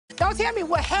Don't tell me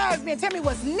what has been, tell me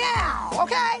what's now,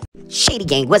 okay? Shady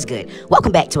gang, what's good?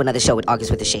 Welcome back to another show with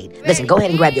August with the Shade. Listen, go ahead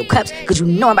and grab your cups, because you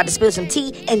know I'm about to spill some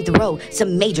tea and throw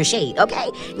some major shade, okay?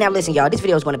 Now listen, y'all, this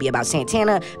video is going to be about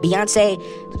Santana, Beyonce,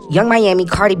 Young Miami,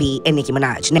 Cardi B, and Nicki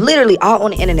Minaj. Now, literally, all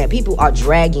on the internet, people are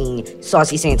dragging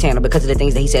Saucy Santana because of the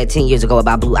things that he said 10 years ago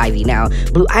about Blue Ivy. Now,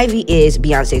 Blue Ivy is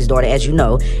Beyonce's daughter, as you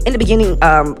know. In the beginning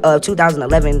of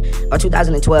 2011 or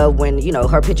 2012, when, you know,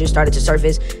 her pictures started to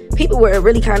surface, people were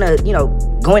really kind of, you know,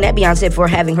 going at Beyonce for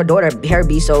having her daughter hair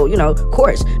be so, you know, of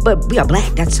course, but we are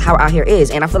black. That's how our hair is.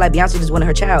 And I feel like Beyonce just wanted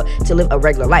her child to live a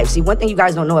regular life. See, one thing you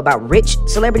guys don't know about rich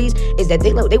celebrities is that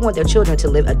they want their children to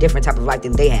live a different type of life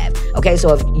than they have. Okay,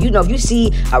 so if you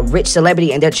see a rich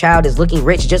celebrity and their child is looking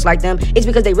rich just like them, it's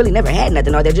because they really never had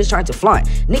nothing, or they're just trying to flaunt.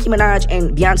 Nicki Minaj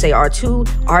and Beyonce are two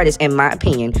artists, in my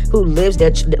opinion, who lives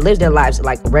their lives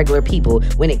like regular people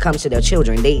when it comes to their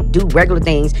children. They do regular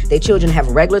things. Their children have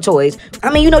regular toys.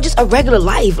 I mean, you know, just a regular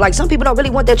life. Like, some people don't really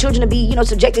want their children to be, you know,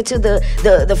 subjected to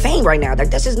the fame right now.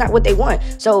 Like, that's just not what they want.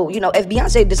 So, you know, if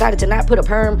Beyonce decided to not put a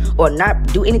perm or not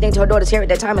do anything to her daughter's hair at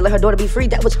that time and let her daughter be free,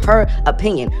 that was her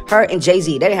opinion. Her and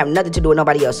Jay-Z, they didn't have nothing to do with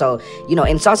nobody else. So, you know,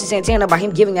 and Saucy Santana, by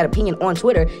him giving that opinion on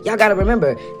Twitter, y'all gotta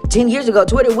remember, 10 years ago,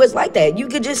 Twitter was like that. You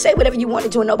could just say whatever you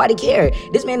wanted to and nobody cared.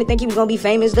 This man didn't think he was gonna be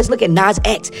famous. Let's look at Nas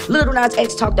X. Little Nas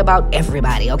X talked about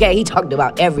everybody, okay? He talked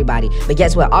about everybody. But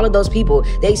guess what? All of those people,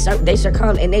 they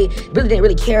succumbed, and they really didn't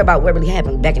really care about what really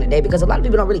happened back in the day, because a lot of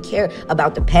people don't really care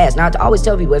about the past. Now, I always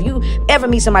tell people, if you ever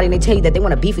meet somebody and they tell you that they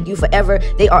want to beef with you forever,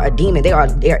 they are a demon.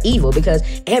 They're evil, because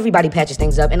everybody patches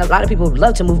things up, and a lot of people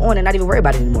love to move on and not even worry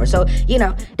about it anymore. So, you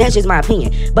know, that's just my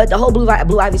opinion. But the whole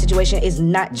Blue Ivy situation is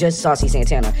not just Saucy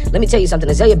Santana. Let me tell you something.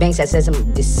 Azealia Banks has said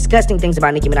some disgusting things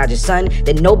about Nicki Minaj's son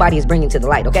that nobody is bringing to the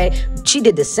light, okay? She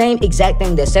did the same exact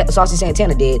thing that Saucy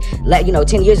Santana did,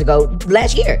 10 years ago,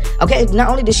 last year, okay? Not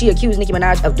only did she accuse Nicki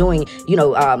Minaj of doing, you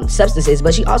know, substances,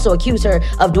 but she also accused her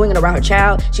of doing it around her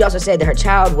child. She also said that her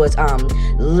child was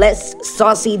less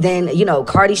saucy than, you know,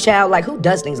 Cardi's child. Like, who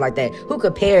does things like that? Who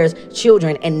compares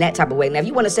children in that type of way? Now, if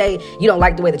you want to say you don't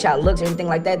like the way the child looks or anything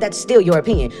like that, that's still your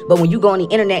opinion. But when you go on the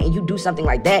internet and you do something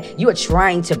like that, you are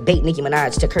trying to bait Nicki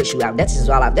Minaj to curse you out. That's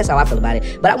how I feel about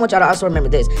it. But I want y'all to also remember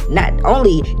this. Not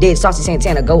only did Saucy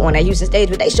Santana go on that Houston stage,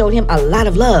 but they showed him a lot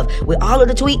of love. With all of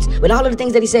the tweets, with all of the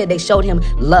things that he said, they showed him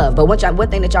love. But one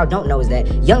thing that y'all don't know is that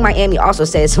Young Miami also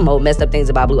said some old messed up things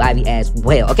about Blue Ivy as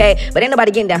well, okay? But ain't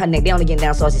nobody getting down her neck. They only getting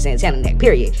down Saucy Santana neck,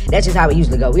 period. That's just how it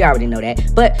usually go. We already know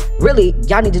that. But really,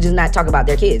 y'all need to just not talk about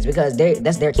their kids, because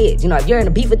that's their kids. You know, if you're in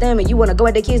a beef with them and you want to go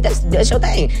at their kids, that's your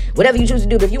thing. Whatever you choose to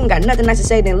do. But if you ain't got nothing nice to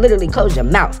say, then literally close your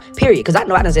mouth, period. Because I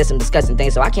know I done said some disgusting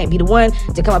things, so I can't be the one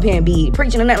to come up here and be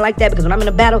preaching or nothing like that, because when I'm in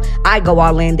a battle, I go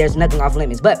all in. There's nothing off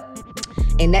limits. But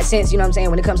in that sense, you know what I'm saying,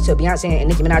 when it comes to Beyonce and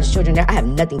Nicki Minaj's children, I have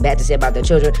nothing bad to say about their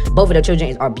children. Both of their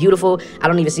children are beautiful. I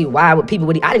don't even see why people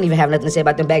would. I didn't even have nothing to say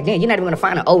about them back then. You're not even going to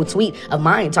find an old tweet of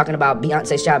mine talking about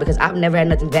Beyonce's child, because I've never had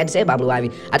nothing bad to say about Blue Ivy.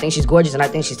 I think she's gorgeous and I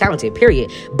think she's talented,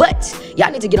 period. But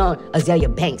y'all need to get on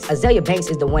Azealia Banks. Azealia Banks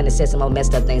is the one that said some old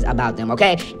messed up things about them,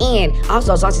 okay? And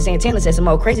also, Saucy Santana said some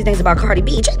old crazy things about Cardi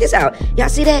B. Check this out. Y'all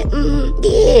see that?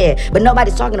 Yeah. But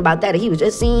nobody's talking about that. He was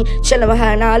just seen chilling with her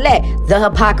and all that. The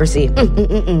hypocrisy.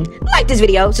 Like this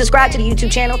video, subscribe to the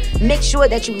YouTube channel, make sure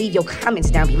that you leave your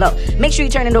comments down below. Make sure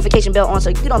you turn the notification bell on so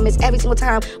you don't miss every single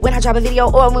time when I drop a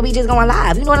video or when we just go on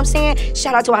live. You know what I'm saying?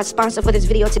 Shout out to our sponsor for this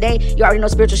video today. You already know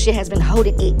Spiritual Shit has been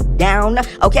holding it down,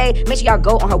 okay? Make sure y'all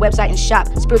go on her website and shop,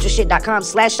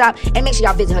 spiritualshit.com/shop, and make sure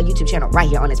y'all visit her YouTube channel right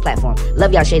here on this platform.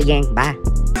 Love y'all, Shady Gang. Bye.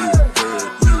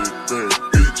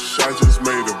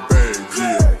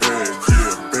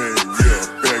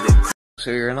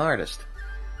 So you're an artist?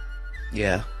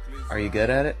 Yeah. Are you good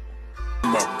at it?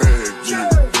 But